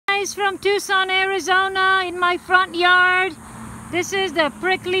guys from Tucson, Arizona in my front yard. This is the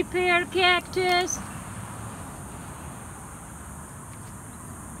prickly pear cactus.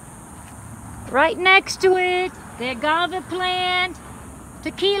 Right next to it, the agave plant.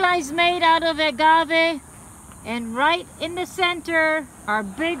 Tequila is made out of agave. And right in the center, our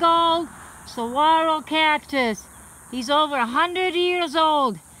big old sahuaro cactus. He's over 100 years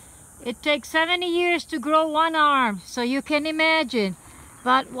old. It takes 70 years to grow one arm, so you can imagine.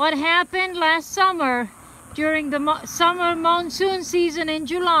 But what happened last summer, during the summer monsoon season in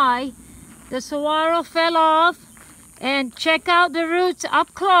July, the sahuaro fell off, and check out the roots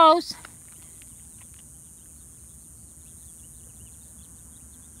up close.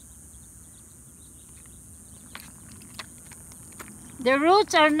 The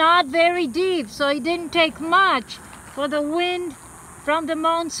roots are not very deep, so it didn't take much for the wind from the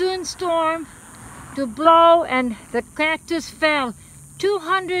monsoon storm to blow and the cactus fell.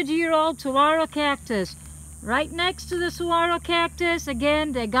 200-year-old sahuaro cactus. Right next to the sahuaro cactus,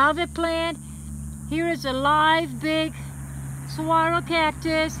 again, the agave plant. Here is a live big sahuaro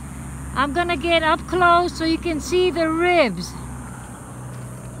cactus. I'm gonna get up close so you can see the ribs.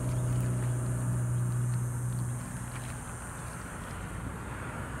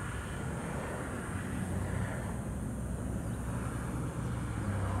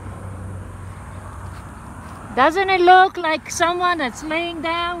 Doesn't it look like someone that's laying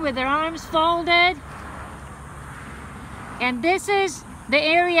down with their arms folded? And this is the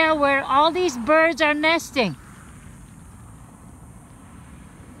area where all these birds are nesting.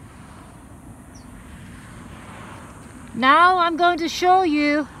 Now I'm going to show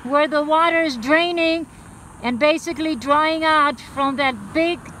you where the water is draining and basically drying out from that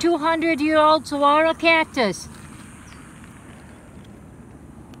big 200-year-old sahuaro cactus.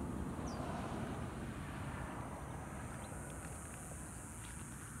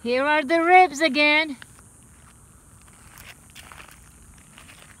 Here are the ribs again.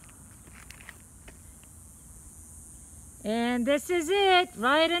 And this is it,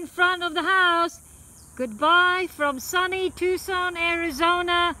 right in front of the house. Goodbye from sunny Tucson,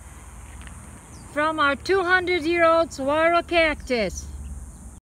 Arizona, from our 200-year-old sahuaro cactus.